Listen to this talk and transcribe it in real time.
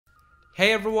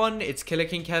Hey everyone, it's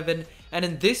KillerKingKevin, and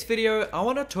in this video I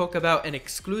want to talk about an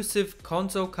exclusive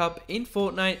console cup in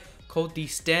Fortnite called the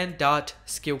Standart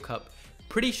Skill Cup.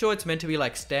 Pretty sure it's meant to be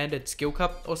like Standard Skill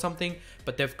Cup or something,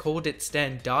 but they've called it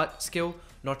Standart Skill.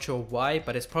 Not sure why,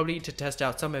 but it's probably to test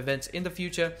out some events in the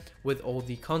future with all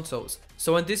the consoles.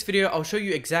 So in this video, I'll show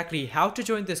you exactly how to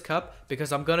join this cup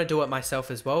because I'm gonna do it myself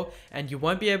as well. And you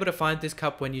won't be able to find this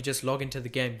cup when you just log into the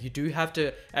game. You do have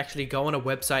to actually go on a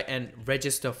website and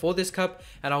register for this cup,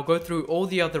 and I'll go through all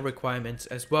the other requirements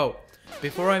as well.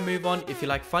 Before I move on, if you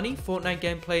like funny Fortnite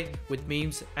gameplay with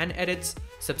memes and edits,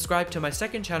 subscribe to my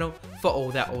second channel for all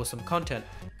that awesome content.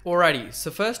 Alrighty,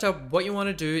 so first up, what you want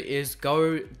to do is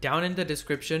go down in the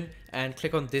description and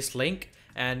click on this link,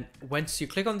 and once you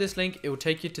click on this link, it will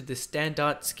take you to the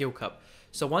Standart Skill Cup.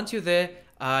 So once you're there,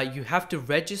 you have to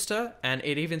register, and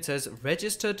it even says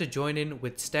register to join in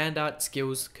with Standart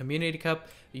Skills Community Cup.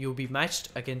 You'll be matched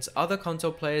against other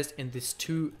console players in this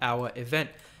 2-hour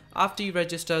event. After you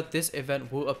register, this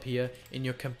event will appear in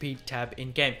your compete tab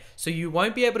in game. So you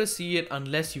won't be able to see it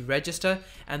unless you register,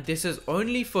 and this is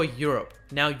only for Europe.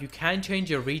 Now you can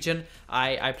change your region.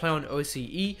 I play on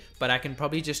OCE, but I can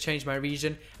probably just change my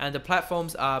region, and the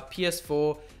platforms are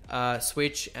PS4,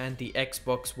 Switch, and the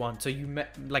Xbox One. So you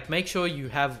make sure you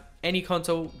have any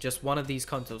console, just one of these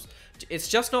consoles. It's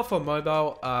just not for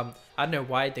mobile. I don't know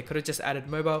why they could have just added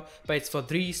mobile, but it's for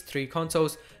these 3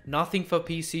 consoles, nothing for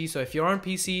PC. So if you're on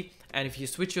PC and if you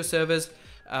switch your servers,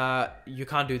 you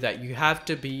can't do that. You have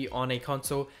to be on a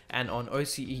console and on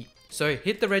OCE. So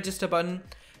hit the register button.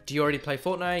 Do you already play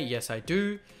Fortnite? Yes, I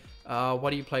do. What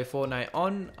do you play Fortnite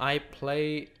on? I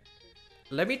play...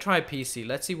 Let me try PC.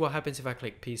 Let's see what happens if I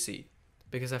click PC,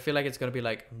 because I feel like it's gonna be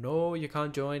like, no, you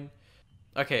can't join.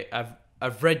 Okay,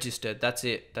 I've registered. That's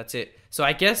it. So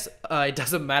I guess it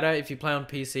doesn't matter if you play on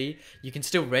PC. You can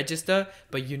still register,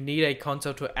 but you need a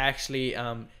console to actually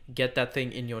get that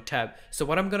thing in your tab. So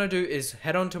what I'm gonna do is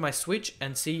head on to my Switch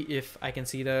and see if I can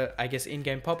see the, I guess,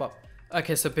 in-game pop-up.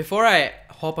 Okay, so before I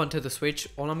hop onto the Switch,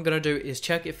 all I'm gonna do is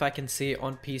check if I can see it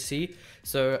on PC.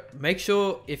 So make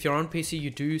sure if you're on PC, you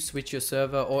do switch your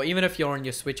server, or even if you're on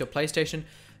your Switch or PlayStation,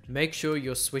 make sure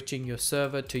you're switching your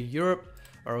server to Europe,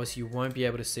 or else you won't be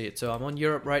able to see it. So I'm on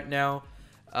Europe right now.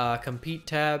 Compete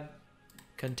tab,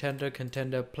 contender,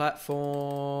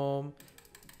 platform,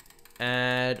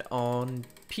 and on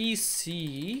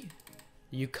PC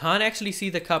you can't actually see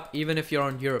the cup even if you're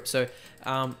on Europe. So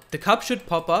the cup should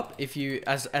pop up if you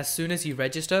as soon as you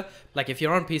register. Like if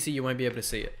you're on PC, you won't be able to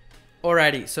see it.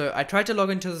 Alrighty, so I tried to log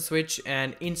into the Switch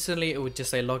and instantly it would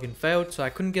just say login failed, so I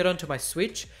couldn't get onto my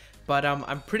Switch. But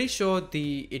I'm pretty sure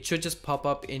it should just pop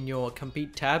up in your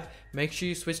compete tab. Make sure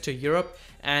you switch to Europe,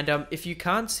 and if you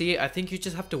can't see it, I think you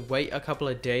just have to wait a couple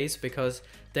of days because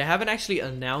they haven't actually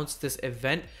announced this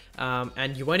event,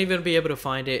 and you won't even be able to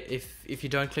find it if you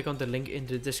don't click on the link in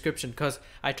the description. Because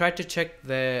I tried to check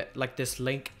this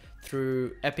link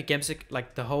through Epic Games,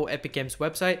 like the whole Epic Games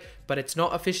website, but it's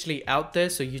not officially out there,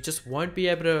 so you just won't be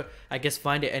able to, I guess,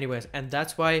 find it anyways. And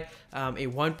that's why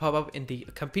it won't pop up in the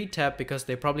compete tab, because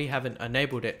they probably haven't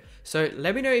enabled it. So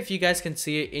let me know if you guys can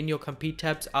see it in your compete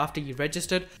tabs after you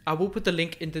registered. I will put the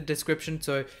link in the description,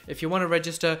 so if you want to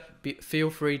register,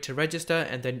 feel free to register,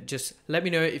 and then just let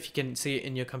me know if you can see it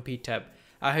in your compete tab.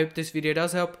 I hope this video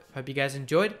does help. Hope you guys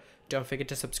enjoyed. Don't forget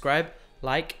to subscribe,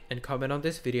 like, and comment on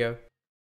this video.